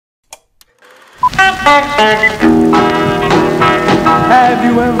Have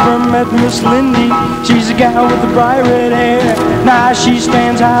you ever met Miss Lindy? She's a gal with the bright red hair. Now she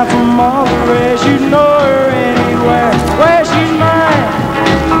stands out from all the rest. You know her anywhere. Well, she's mine.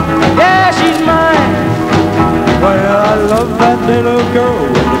 Yeah, she's mine. Well, I love that little girl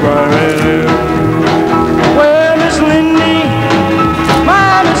with the bright red hair. Well, Miss Lindy,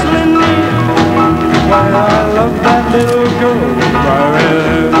 my Miss Lindy. Well, I love that little girl with the bright red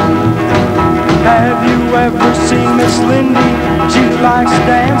hair. Have you ever seen Miss Lindy? She likes to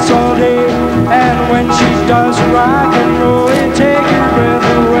dance all day, and when she does rock and roll, it takes your breath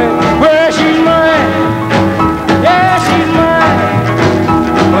away. Well, she's mine, yeah, she's mine.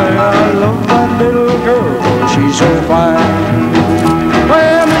 Well, I love that little girl, she's so fine.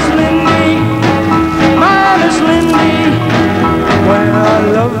 Well, Miss Lindy, my Miss Lindy. Well, I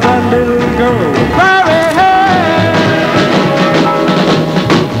love that little girl, very hair.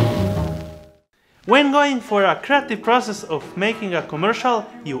 When going for a creative process of making a commercial,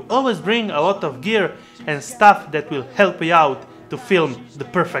 you always bring a lot of gear and stuff that will help you out to film the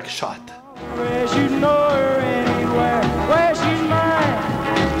perfect shot. Where you know her anywhere, where she's mine,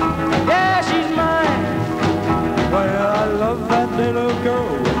 yeah, she's mine. Well, I love that little girl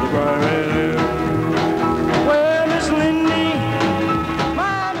with the bright red hair. Well, Miss Lindy,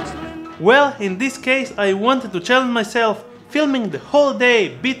 my Miss Lindy. Well, in this case I wanted to challenge myself filming the whole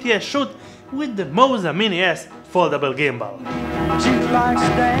day BTS shoot with the Moza Mini S foldable gimbal. She likes to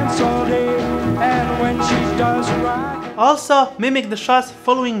dance all day, and when she does rock. Also mimic the shots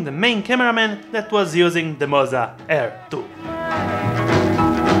following the main cameraman that was using the Moza Air 2. Well,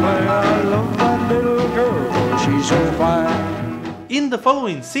 I love that little girl, she's so fine. In the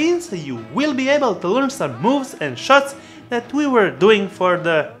following scenes you will be able to learn some moves and shots that we were doing for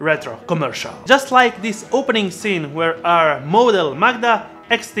the retro commercial. Just like this opening scene where our model Magda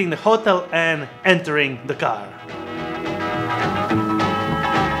exiting the hotel and entering the car.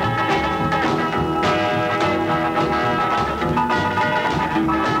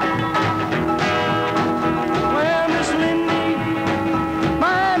 Well, Miss Lindy,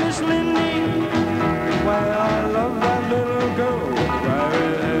 my Miss Lindy. Well, I love that little girl right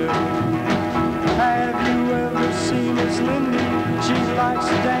there. Have you ever seen Miss Lindy? She likes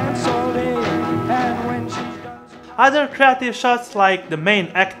to dance all day, and when she does. Other creative shots like the main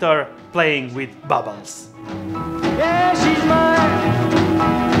actor playing with bubbles. Yeah, she's mine.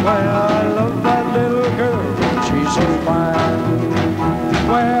 Well, I love that little girl, she's so fine.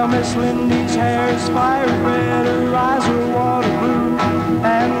 Well, Miss Lindy's hair is fiery red, her eyes are water blue.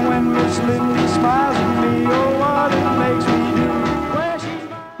 And when Miss Lindy smiles at me, oh, what it makes me do. Well, she's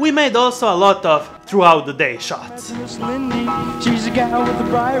mine. We made also a lot of throughout the day shots. Miss Lindy, she's a gal with the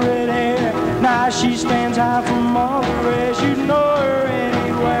bright red hair. Now she stands out from all the rest. You know her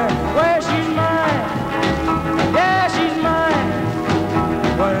anywhere. Well, she's mine. Yeah, she's mine.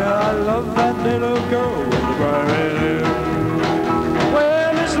 Well, I love that little girl with the bright red hair.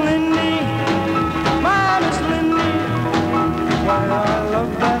 Well, Miss Lindy, my Miss Lindy. Well, I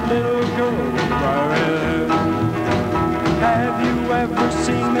love that little girl with the bright red hair. Have you ever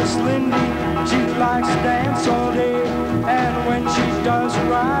seen Miss Lindy? She likes to dance all day, and when she does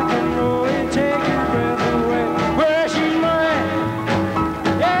rock and roll, it takes your breath away. Well, she's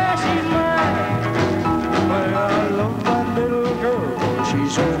mine, yeah, she's mine. Well, I love that little girl,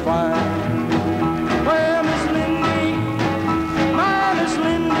 she's so fine. Well, Miss Lindy, my Miss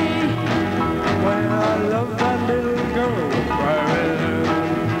Lindy. Well, I love that little girl right there.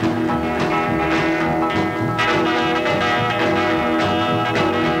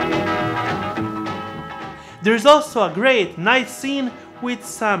 There's also a great night scene with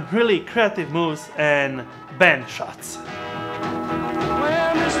some really creative moves and band shots.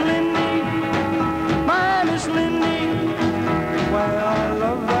 Well, Miss Lindy, my Miss Lindy. Well, I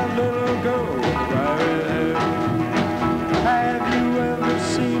love that little girl right there. Have you ever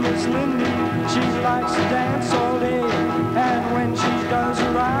seen Miss Lindy? She likes to dance all day, and when she does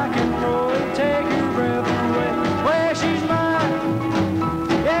rock and roll, it takes your breath away. Well, she's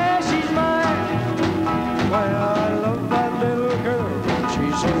mine, yeah, she's mine. Well, I love that little girl,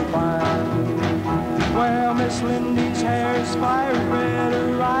 she's so fine. Well, Miss Lindy's hair is fiery red,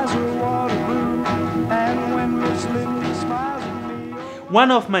 her eyes are water blue, and when Miss Lindy smiles at me.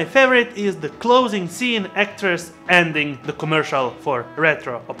 One of my favorite is the closing scene actress ending the commercial for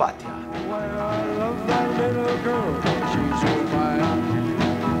Retro Opatia. Well, I love that little girl, she's so fine.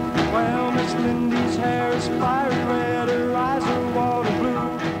 Well, Miss Lindy's hair is fiery red, her eyes are water blue,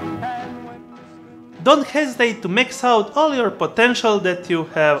 and when Miss Lindy Don't hesitate to max out all your potential that you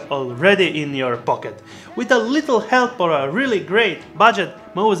have already in your pocket. With a little help or a really great budget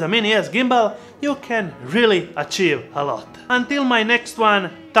Moza Mini S gimbal, you can really achieve a lot. Until my next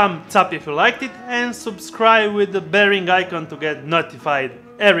one, thumbs up if you liked it and subscribe with the bearing icon to get notified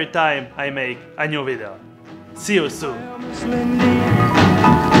every time I make a new video. See you soon. Miss Lindy,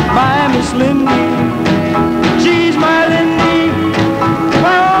 my Miss Lindy.